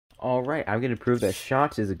Alright, I'm going to prove that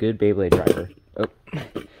Shox is a good Beyblade driver. Oh,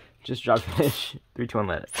 just drop finish. 3, 2, 1,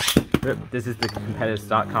 let it. Rip. This is the competitive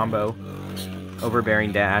stock combo.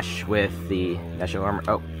 Overbearing dash with the national armor.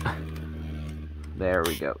 Oh, there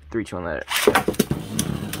we go. 3, 2, 1, let it.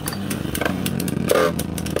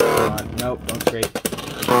 Come on. Nope, don't scrape.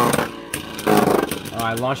 Oh,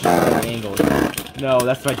 I launched it from the angle. No,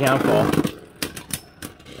 that's my downfall.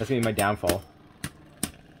 That's going to be my downfall.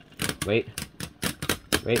 Wait.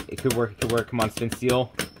 Wait, it could work, it could work. Come on, spin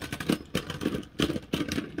steel.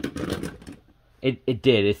 It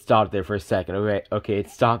did. It stopped there for a second. Okay, it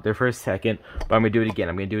stopped there for a second, but I'm going to do it again.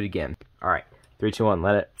 I'm going to do it again. Alright, 3, 2, 1,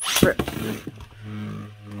 let it rip.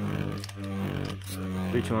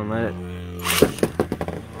 3, 2, 1, let it.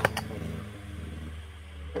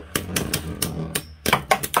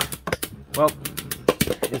 Well,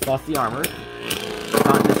 just lost the armor.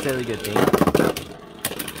 Not necessarily a good thing.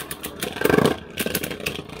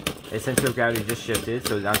 Its center of gravity just shifted,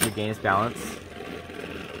 so now to gain its balance.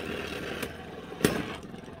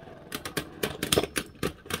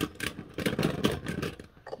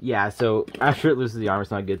 Yeah, so after it loses the armor,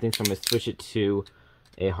 it's not a good thing, so I'm going to switch it to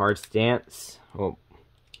a hard stance,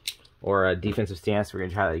 or a defensive stance. We're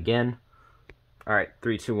going to try that again. Alright,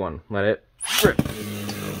 3, 2, 1, let it rip.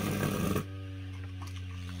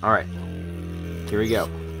 Alright, here we go.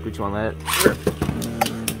 3, 2, 1, let it rip.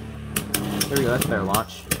 There we go, that's better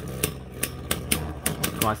launch.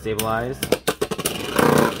 Come on, stabilize.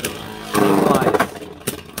 Stabilize.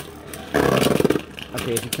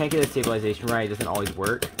 Okay, if you can't get the stabilization right, it doesn't always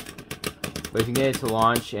work. But if you can get it to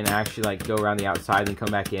launch and actually like go around the outside and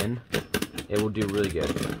come back in, it will do really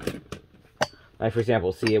good. Like for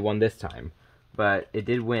example, see, it won this time, but it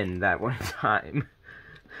did win that one time.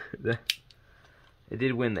 It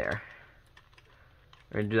did win there.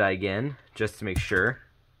 We're gonna do that again, just to make sure.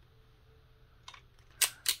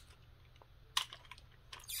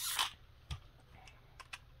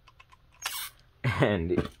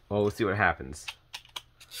 And, well, we'll see what happens.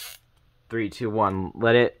 3, 2, 1,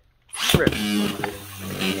 let it rip.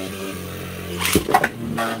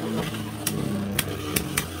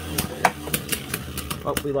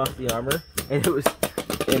 Oh, we lost the armor. And it was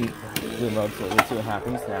in zoom mode, so let's see what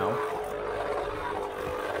happens now.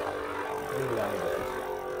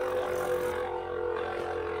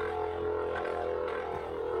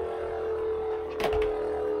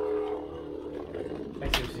 I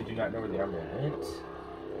seriously do not know where the armor went.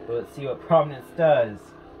 But let's see what Prominence does.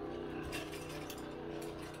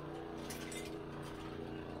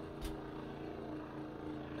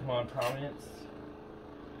 Come on, Prominence.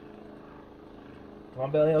 Come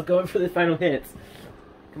on, Belly, I'll go in for the final hits.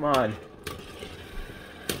 Come on.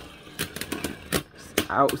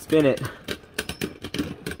 Outspin it.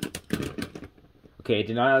 Okay, it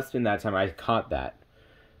did not outspin that time. I caught that.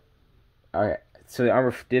 Alright, so the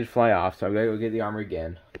armor did fly off, so I'm going to go get the armor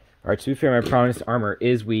again. Alright, to be fair, my Prominence armor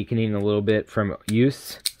is weakening a little bit from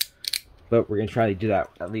use. But we're going to try to do that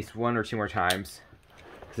at least 1 or 2 more times.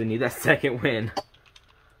 Because I need that second win.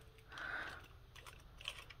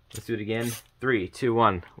 Let's do it again. 3, 2,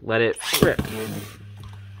 1. Let it rip.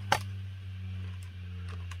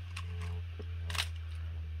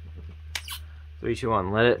 3, 2,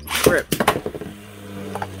 1. Let it rip.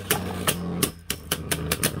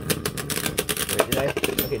 Wait, did I?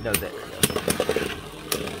 Okay, no, there we go.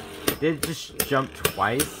 Did it just jump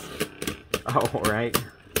twice? Oh, alright.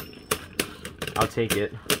 I'll take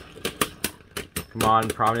it. Come on,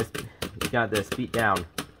 Prominence. You got this. Beat down.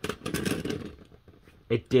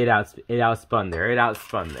 It did outspun there. It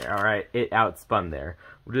outspun there. Alright, it outspun there.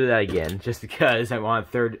 We'll do that again, just because I want a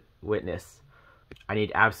third witness. I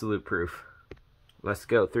need absolute proof. Let's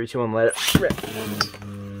go. 3, 2, 1, let it rip.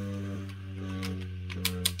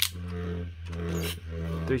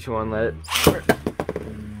 3, 2, 1, let it rip.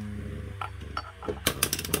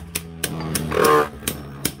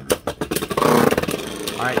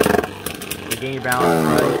 Alright. Regain your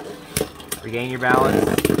balance, right? Regain your balance.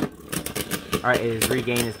 Alright, it has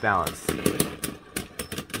regained its balance.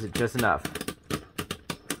 Is it just enough?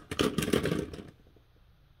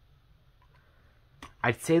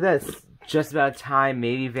 I'd say that's just about time.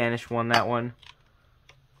 Maybe Vanish won that one.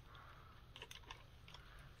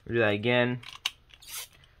 We'll do that again.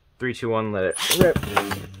 3, 2, 1, let it rip.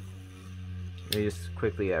 Let me just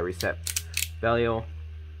quickly reset Belial.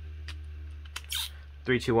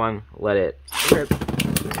 3, 2, 1, let it rip.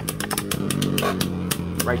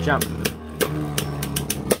 Right jump.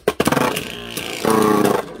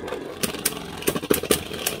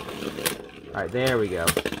 Alright, there we go.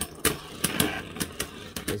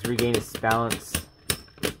 Let's regain its balance.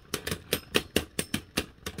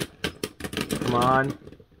 Come on.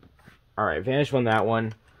 Alright, Vanish won that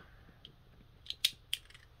one.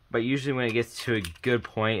 But usually when it gets to a good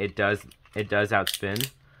point, it does outspin.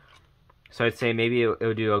 So I'd say maybe it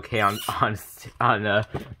would do okay on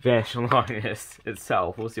Vanish Longinus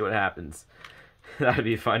itself. We'll see what happens. That'd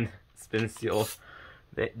be fun. Spin Steal.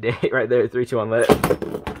 Right there, 3, 2, 1, let it.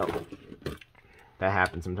 Oh. That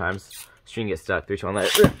happens sometimes. String gets stuck. 3, 2, 1,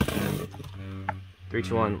 let it. 3,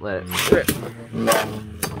 2, 1, let it rip.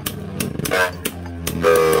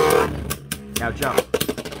 Now jump.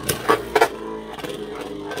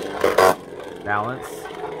 Balance.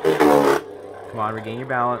 Come on, regain your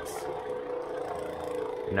balance.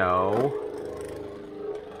 No.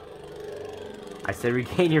 I said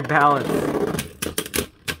regain your balance.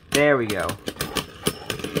 There we go.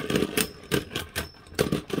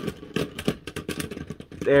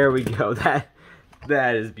 There we go.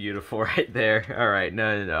 That is beautiful right there. Alright,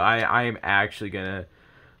 no. I am actually gonna...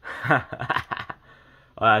 Oh,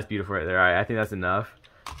 that's beautiful right there. Alright, I think that's enough.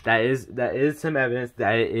 That is some evidence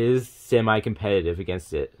that it is semi-competitive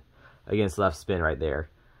against left spin right there.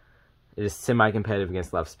 It is semi-competitive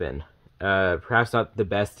against left spin. Perhaps not the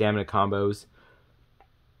best stamina combos,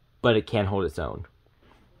 but it can hold its own.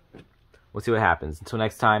 We'll see what happens. Until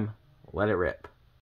next time, let it rip.